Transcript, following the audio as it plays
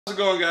How's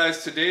it going,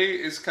 guys? Today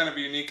is kind of a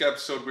unique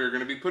episode. We're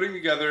going to be putting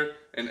together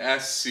an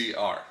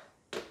SCR.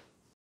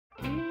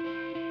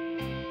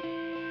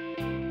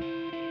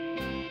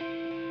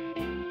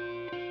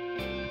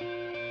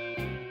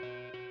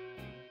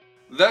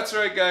 That's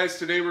right, guys.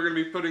 Today we're going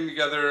to be putting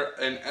together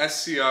an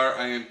SCR.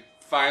 I am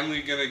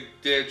finally going to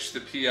ditch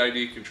the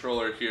PID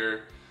controller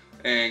here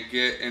and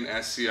get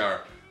an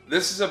SCR.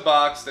 This is a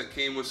box that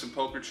came with some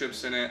poker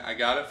chips in it. I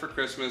got it for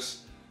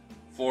Christmas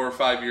 4 or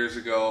 5 years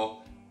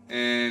ago,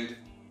 and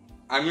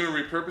I'm going to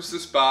repurpose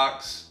this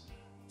box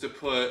to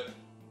put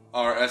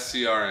our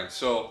SCR in.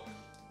 So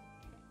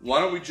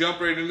why don't we jump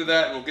right into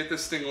that, and we'll get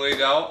this thing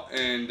laid out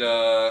and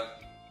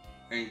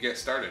get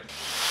started.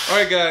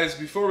 Alright guys,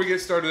 before we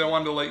get started, I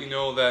wanted to let you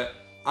know that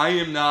I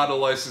am not a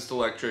licensed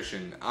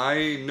electrician.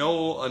 I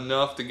know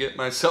enough to get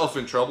myself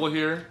in trouble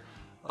here.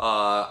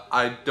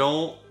 I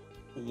don't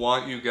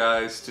want you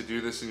guys to do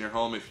this in your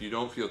home if you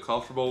don't feel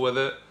comfortable with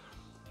it.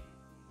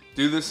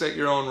 Do this at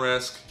your own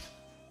risk.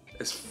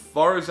 As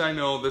far as I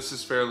know, this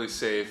is fairly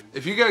safe.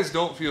 If you guys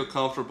don't feel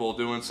comfortable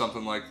doing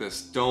something like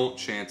this, don't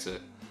chance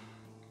it.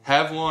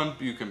 Have one.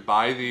 You can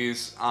buy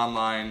these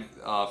online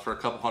for a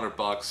couple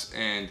 $100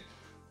 and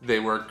they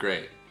work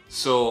great.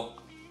 So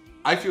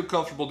I feel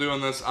comfortable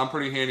doing this. I'm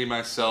pretty handy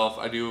myself.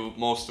 I do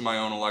most of my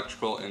own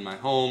electrical in my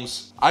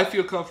homes. I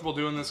feel comfortable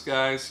doing this,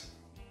 guys.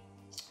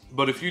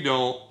 But if you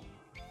don't,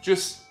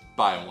 just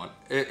buy one.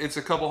 It's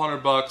a couple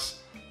 $100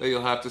 that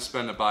you'll have to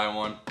spend to buy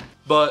one.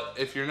 But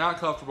if you're not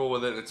comfortable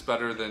with it, it's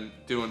better than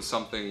doing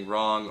something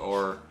wrong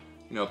or,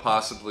 you know,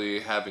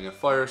 possibly having a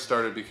fire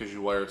started because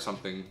you wired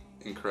something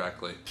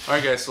incorrectly.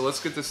 Alright guys, so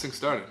let's get this thing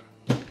started.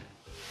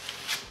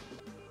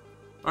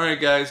 Alright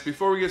guys,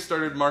 before we get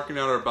started marking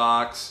out our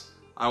box,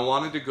 I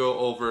wanted to go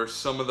over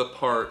some of the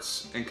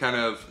parts and kind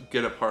of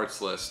get a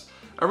parts list.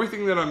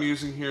 Everything that I'm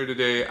using here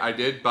today, I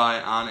did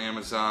buy on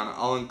Amazon.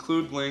 I'll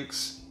include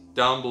links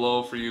down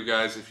below for you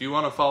guys. If you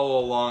want to follow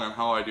along on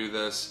how I do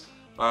this,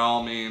 by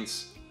all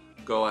means,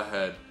 go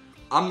ahead.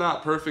 I'm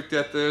not perfect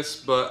at this,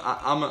 but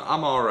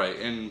I'm alright,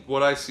 and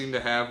what I seem to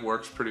have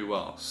works pretty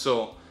well.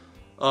 So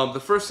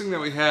the first thing that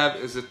we have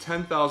is a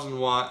 10,000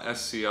 watt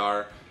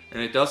SCR,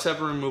 and it does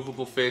have a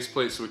removable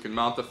faceplate so we can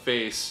mount the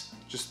face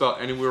just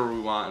about anywhere we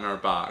want in our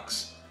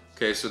box.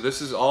 Okay, so this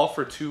is all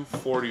for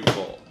 240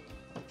 volt.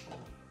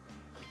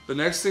 The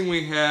next thing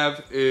we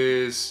have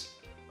is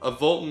a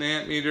volt and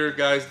amp meter.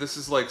 Guys, this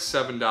is like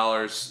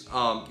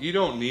 $7. You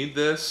don't need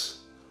this,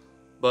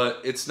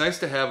 but it's nice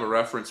to have a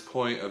reference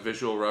point, a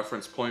visual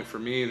reference point. For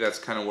me, that's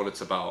kind of what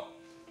it's about.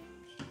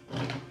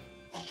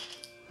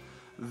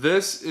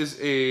 This is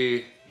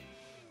a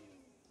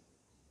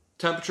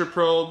temperature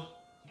probe.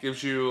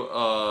 Gives you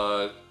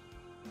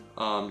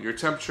your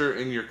temperature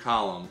in your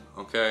column,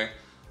 okay?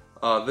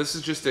 This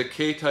is just a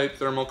K-type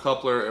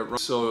thermocoupler,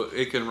 so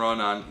it can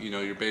run on, you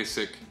know, your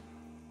basic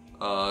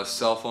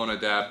cell phone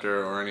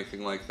adapter or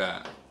anything like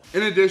that.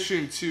 In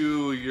addition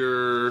to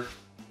your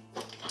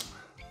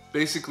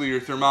basically your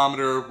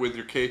thermometer with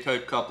your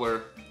K-type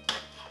coupler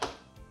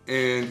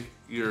and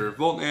your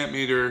volt and amp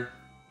meter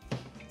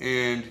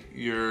and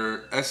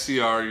your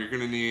SCR, you're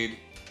going to need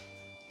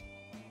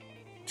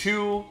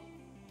two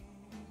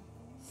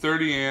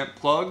 30 amp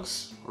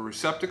plugs or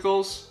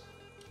receptacles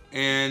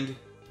and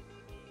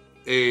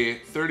a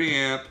 30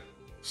 amp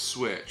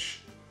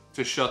switch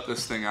to shut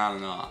this thing on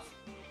and off.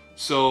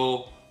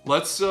 So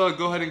let's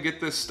go ahead and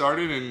get this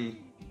started and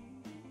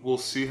we'll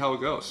see how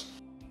it goes.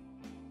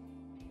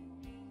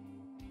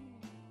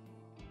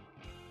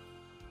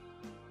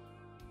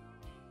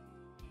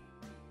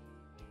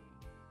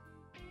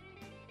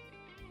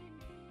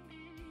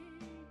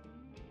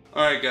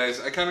 Alright guys,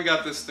 I kind of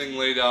got this thing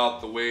laid out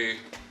the way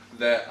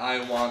that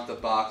I want the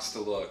box to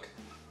look.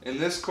 In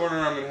this corner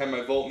I'm going to have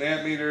my volt and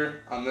amp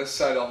meter. On this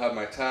side I'll have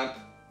my temp.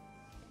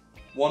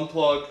 One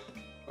plug,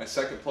 my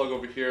second plug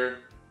over here,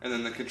 and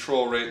then the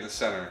control right in the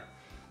center.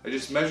 I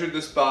just measured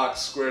this box,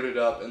 squared it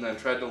up, and then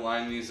tried to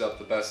line these up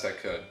the best I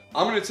could.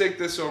 I'm going to take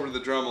this over to the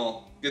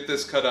Dremel, get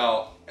this cut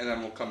out, and then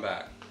we'll come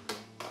back.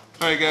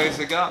 Alright guys,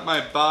 I got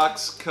my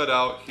box cut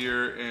out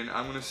here, and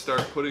I'm going to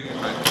start putting in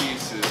my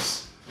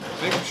pieces,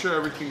 making sure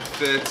everything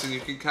fits, and you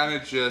can kind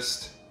of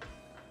just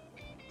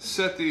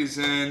set these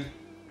in.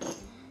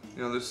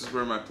 You know, this is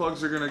where my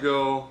plugs are going to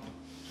go.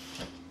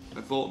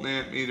 My volt and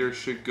amp meter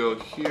should go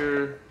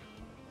here.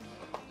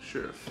 Make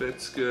sure it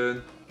fits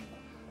good.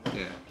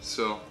 Yeah,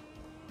 so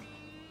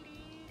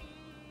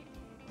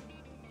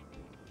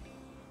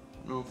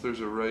I don't know if there's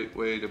a right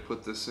way to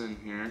put this in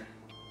here.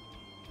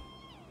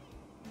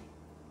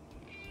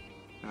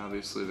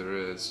 Obviously there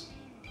is.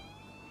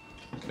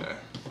 Okay.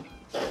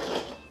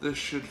 This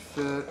should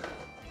fit.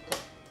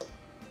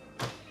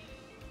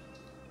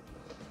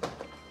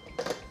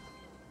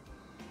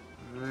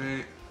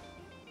 Alright.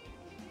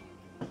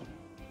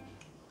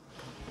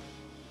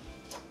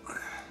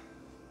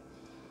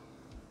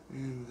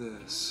 And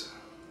this.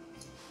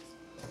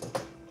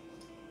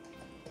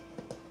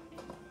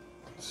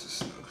 It's a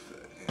snug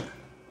fit, yeah.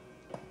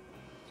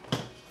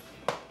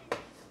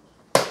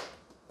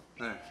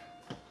 There.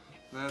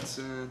 That's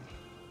in.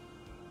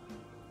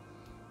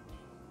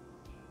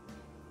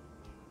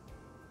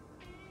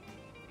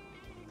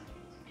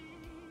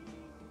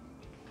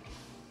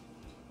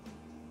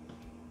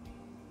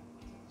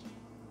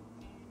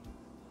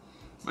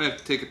 Might have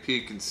to take a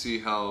peek and see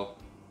how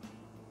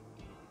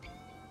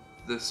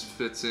this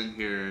fits in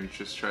here and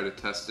just try to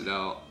test it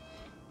out.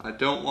 I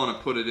don't want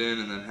to put it in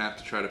and then have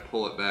to try to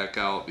pull it back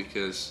out,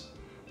 because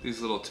these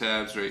little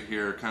tabs right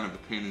here are kind of a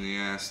pain in the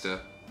ass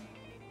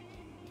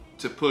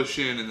to push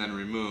in and then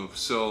remove.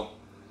 So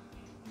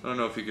I don't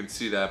know if you can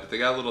see that, but they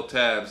got little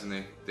tabs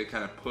and they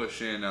kind of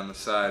push in on the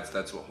sides.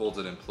 That's what holds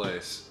it in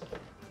place.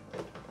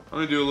 I'm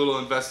gonna do a little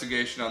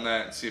investigation on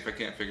that and see if I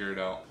can't figure it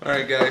out.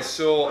 Alright guys,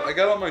 so I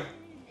got all my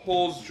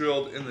holes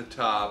drilled in the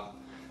top,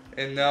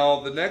 and now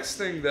the next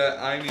thing that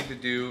I need to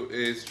do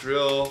is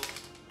drill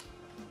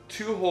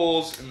 2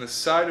 holes in the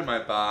side of my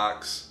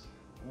box,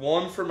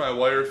 one for my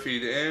wire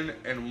feed in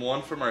and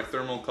one for my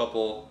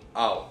thermocouple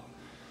out.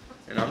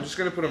 And I'm just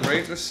gonna put them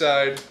right in the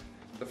side.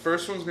 The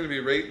first one's gonna be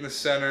right in the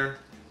center.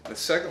 The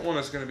second one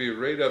is gonna be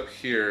right up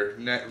here,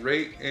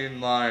 right in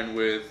line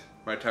with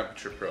my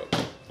temperature probe.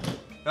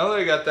 Now that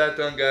I got that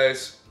done,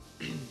 guys,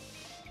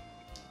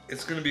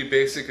 it's gonna be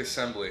basic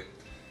assembly.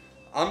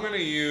 I'm gonna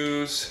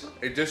use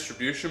a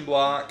distribution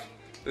block.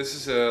 This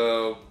is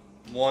a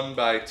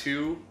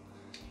 1x2.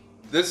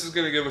 This is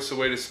gonna give us a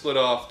way to split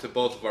off to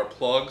both of our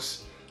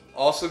plugs.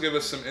 Also give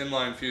us some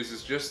inline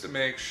fuses just to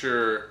make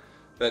sure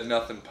that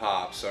nothing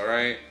pops, all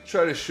right?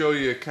 Try to show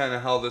you kind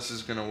of how this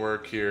is gonna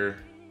work here.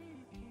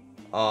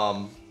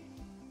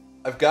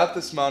 I've got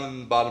this mounted in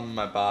the bottom of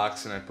my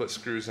box, and I put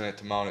screws in it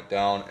to mount it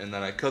down, and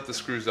then I cut the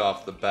screws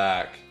off the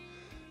back.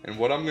 And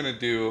what I'm gonna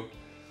do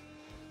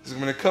is I'm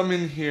gonna come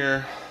in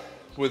here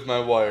with my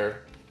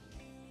wire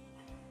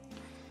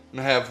and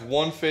have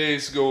one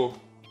phase go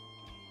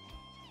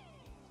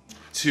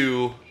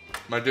to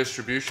my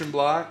distribution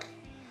block,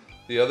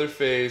 the other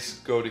phase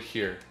go to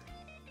here.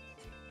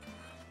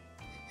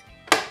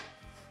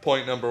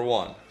 Point number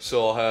 1.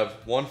 So I'll have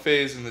one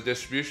phase in the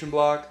distribution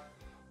block,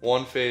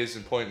 one phase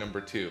in point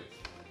number 2.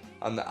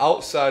 On the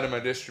outside of my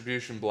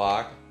distribution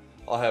block,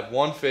 I'll have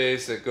one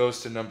phase that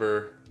goes to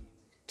number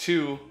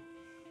 2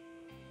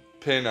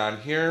 pin on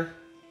here,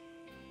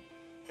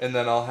 and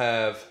then I'll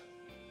have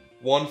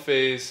one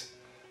phase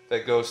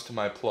that goes to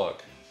my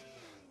plug.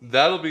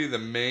 That'll be the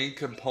main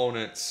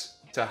components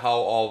to how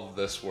all of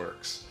this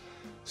works.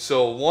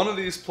 So one of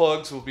these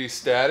plugs will be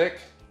static,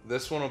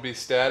 this one will be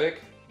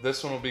static,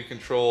 this one will be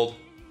controlled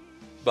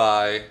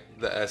by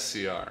the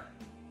SCR.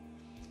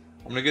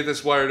 I'm gonna get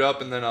this wired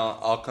up, and then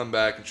I'll come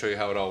back and show you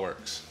how it all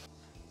works.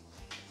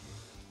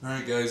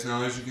 Alright guys,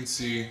 now as you can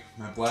see,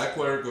 my black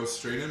wire goes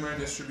straight in my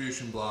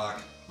distribution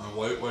block, my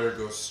white wire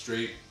goes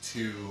straight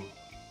to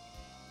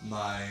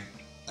my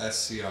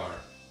SCR.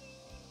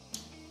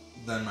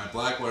 Then my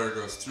black wire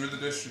goes through the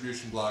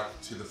distribution block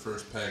to the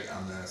first peg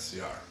on the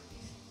SCR.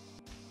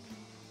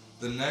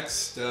 The next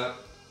step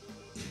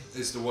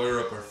is to wire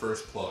up our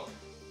first plug.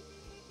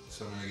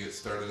 So I'm going to get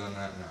started on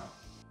that now.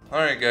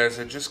 Alright guys,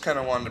 I just kind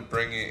of wanted to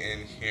bring it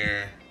in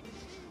here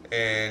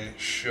and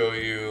show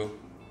you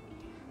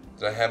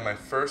that I have my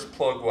first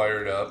plug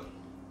wired up.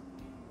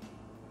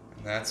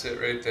 And that's it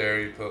right there.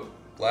 You put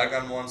black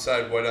on one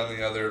side, white on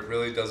the other. It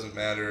really doesn't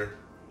matter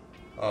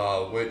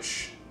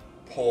which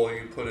pole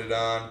you put it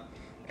on.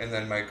 And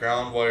then my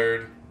ground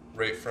wired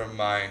right from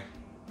my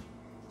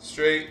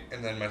straight,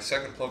 and then my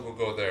second plug will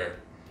go there.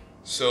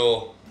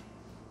 So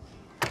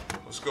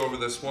let's go over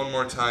this one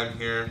more time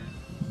here.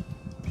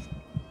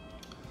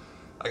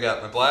 I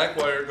got my black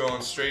wire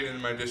going straight into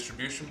my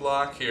distribution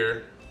block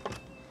here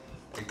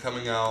and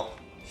coming out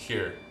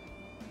here.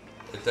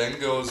 It then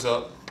goes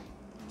up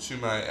to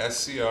my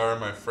SCR,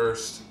 my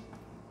first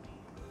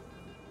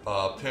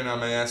pin on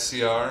my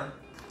SCR,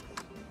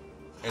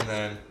 and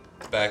then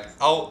back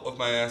out of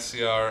my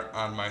SCR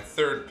on my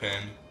third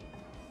pin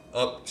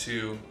up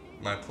to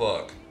my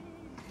plug.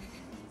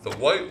 The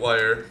white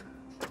wire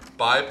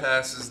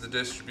bypasses the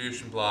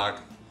distribution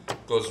block,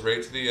 goes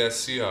right to the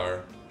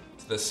SCR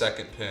to the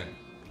second pin.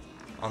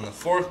 On the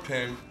fourth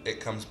pin, it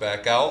comes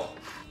back out,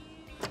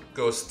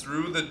 goes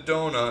through the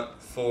donut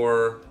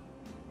for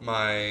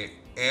my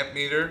amp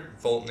meter,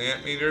 volt and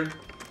amp meter,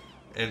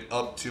 and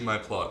up to my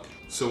plug.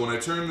 So when I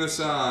turn this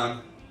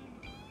on,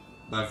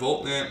 my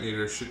volt and amp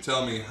meter should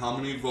tell me how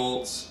many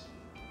volts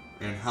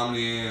and how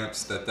many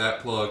amps that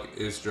plug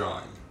is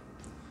drawing.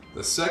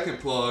 The second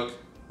plug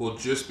will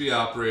just be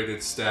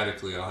operated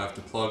statically. I'll have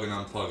to plug and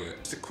unplug it.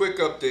 Just a quick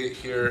update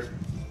here.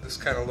 This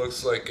kind of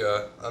looks like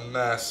a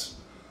mess,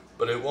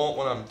 but it won't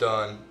when I'm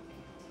done.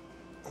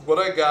 What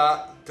I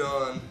got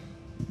done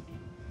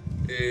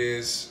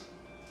is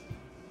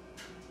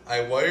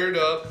I wired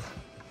up,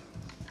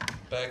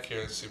 back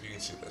here, let's see if you can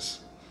see this.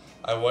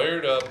 I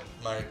wired up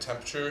my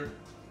temperature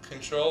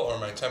control, or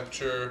my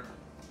temperature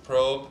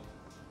probe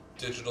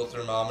digital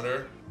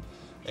thermometer,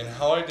 and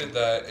how I did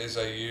that is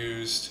I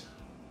used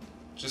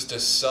just a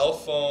cell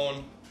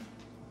phone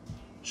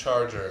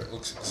charger. It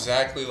looks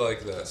exactly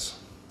like this.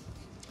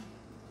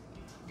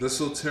 This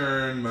will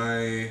turn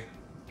my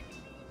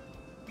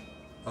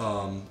I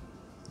don't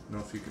know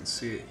if you can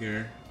see it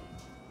here.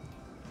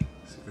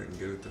 See if I can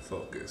get it to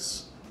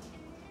focus.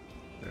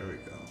 There we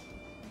go.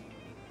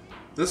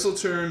 This will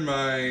turn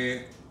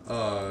my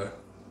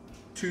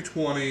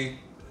 220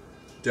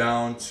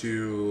 down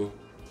to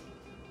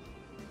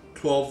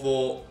 12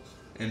 volt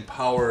and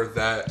power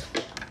that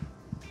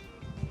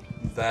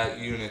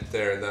unit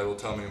there. That will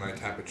tell me my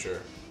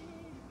temperature.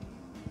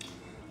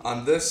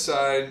 On this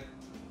side,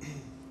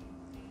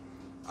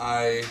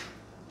 I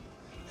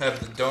have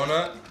the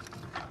donut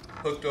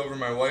hooked over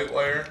my white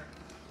wire,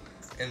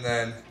 and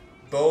then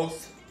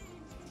both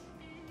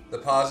the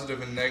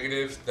positive and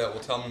negative that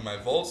will tell me my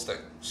volts that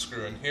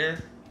screw in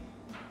here,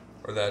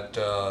 or that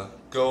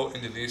go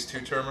into these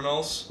two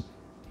terminals,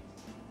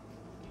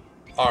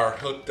 are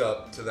hooked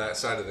up to that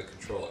side of the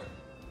controller.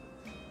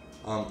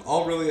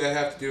 All really I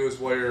have to do is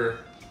wire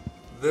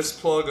this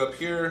plug up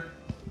here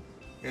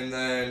and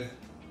then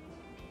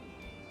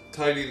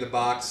tidy the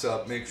box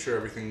up, make sure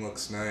everything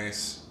looks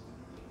nice,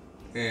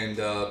 and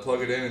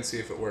plug it in and see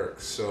if it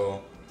works.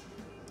 So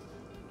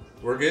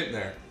we're getting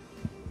there.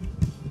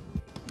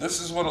 This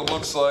is what it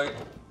looks like.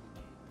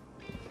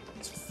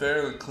 It's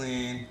fairly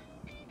clean,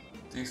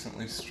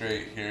 decently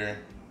straight here.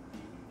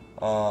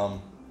 I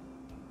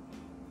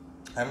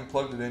haven't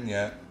plugged it in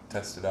yet,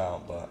 test it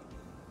out, but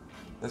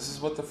this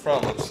is what the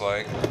front looks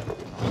like.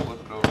 Flip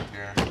it over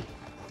here.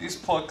 These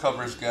plug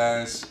covers,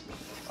 guys,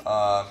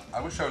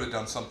 I wish I would have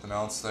done something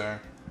else there,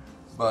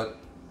 but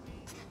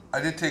I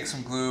did take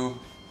some glue,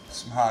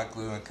 some hot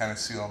glue, and kind of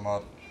seal them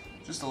up.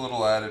 Just a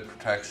little added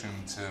protection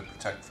to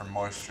protect from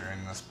moisture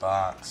in this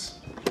box.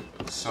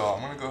 So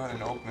I'm going to go ahead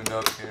and open it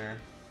up here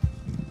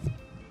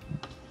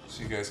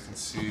so you guys can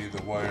see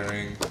the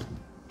wiring.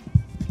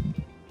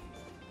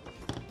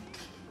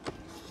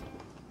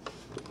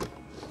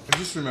 And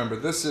just remember,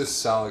 this is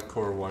solid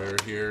core wire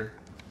here,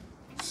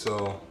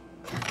 so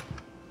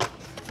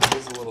it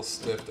is a little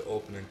stiff to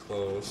open and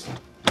close,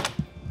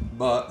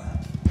 but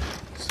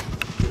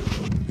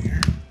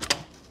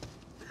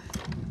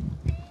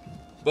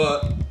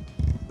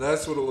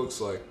that's what it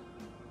looks like.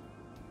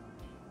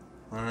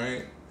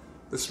 Alright,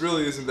 this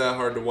really isn't that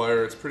hard to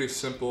wire. It's pretty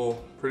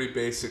simple, pretty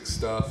basic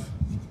stuff.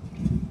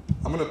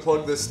 I'm going to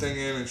plug this thing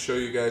in and show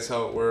you guys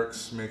how it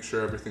works, make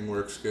sure everything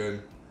works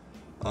good,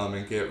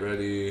 and get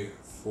ready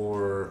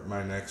for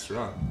my next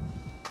run.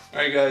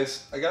 Alright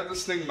guys, I got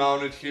this thing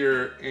mounted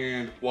here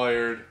and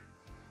wired.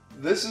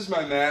 This is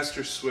my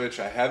master switch.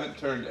 I haven't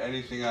turned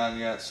anything on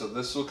yet, so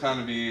this will kind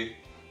of be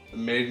the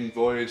maiden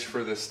voyage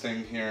for this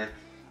thing here.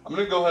 I'm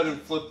going to go ahead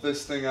and flip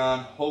this thing on.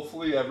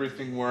 Hopefully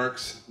everything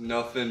works.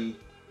 Nothing,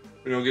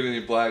 we don't get any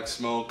black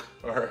smoke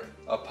or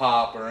a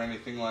pop or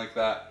anything like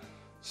that.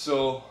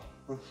 So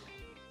let's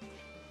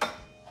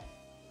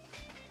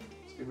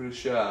give it a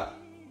shot.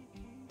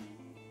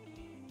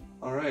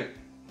 Alright.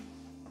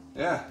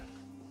 Yeah.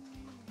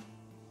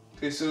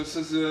 Okay, so it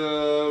says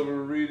we're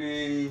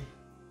reading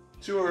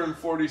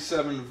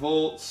 247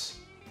 volts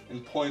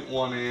and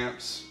 0.1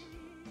 amps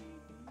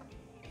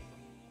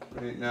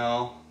right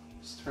now.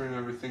 Just turn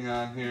everything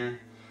on here.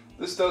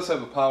 This does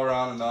have a power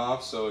on and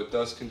off, so it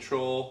does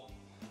control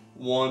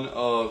one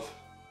of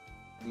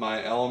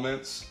my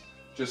elements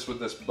just with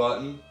this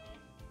button.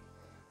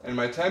 And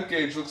my temp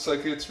gauge looks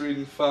like it's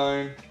reading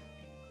fine.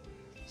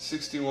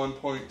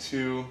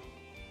 61.2.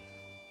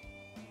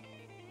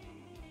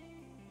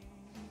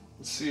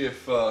 Let's see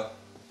if, to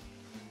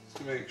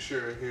make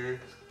sure here.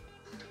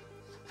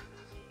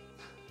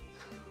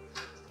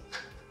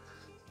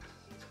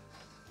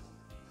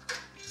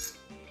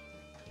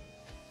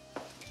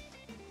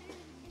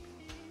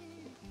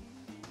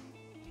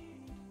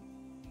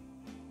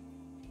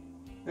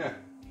 Yeah,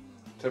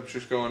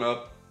 temperature's going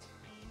up.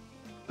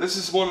 This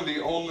is one of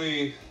the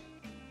only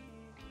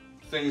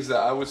things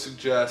that I would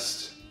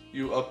suggest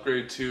you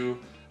upgrade to.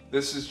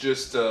 This is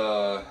just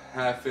a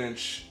 1/2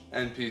 inch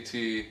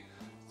NPT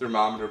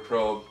thermometer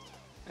probe,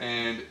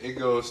 and it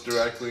goes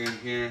directly in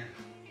here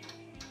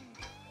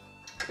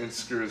and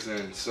screws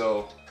in.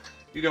 So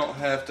you don't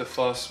have to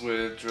fuss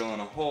with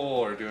drilling a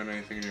hole or doing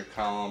anything in your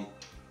column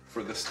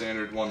for the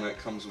standard one that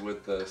comes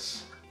with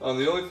this.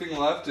 The only thing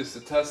left is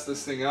to test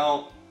this thing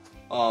out.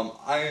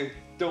 I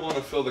don't want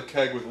to fill the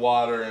keg with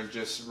water and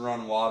just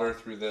run water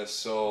through this,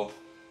 so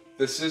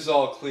this is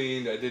all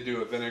cleaned. I did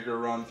do a vinegar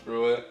run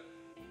through it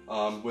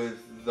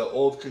with the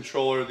old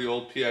controller, the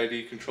old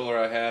PID controller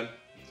I had.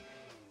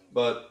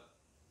 But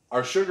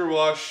our sugar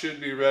wash should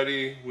be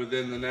ready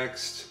within the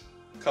next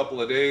couple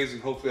of days,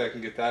 and hopefully I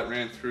can get that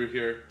ran through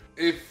here.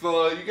 If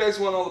you guys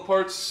want all the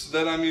parts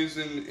that I'm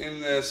using in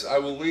this, I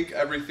will link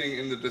everything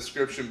in the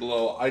description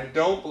below. I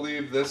don't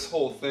believe this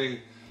whole thing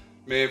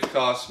may have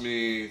cost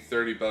me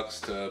 30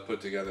 bucks to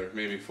put together,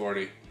 maybe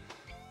 40.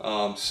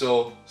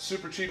 So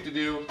super cheap to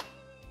do,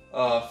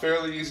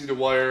 fairly easy to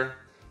wire.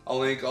 I'll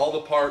link all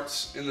the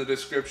parts in the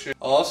description.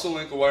 I'll also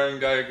link a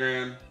wiring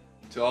diagram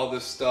to all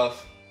this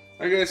stuff.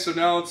 Alright guys, so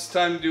now it's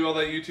time to do all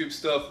that YouTube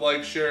stuff.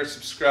 Like, share,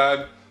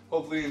 subscribe.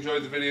 Hopefully you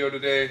enjoyed the video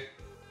today.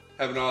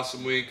 Have an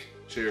awesome week.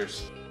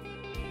 Cheers.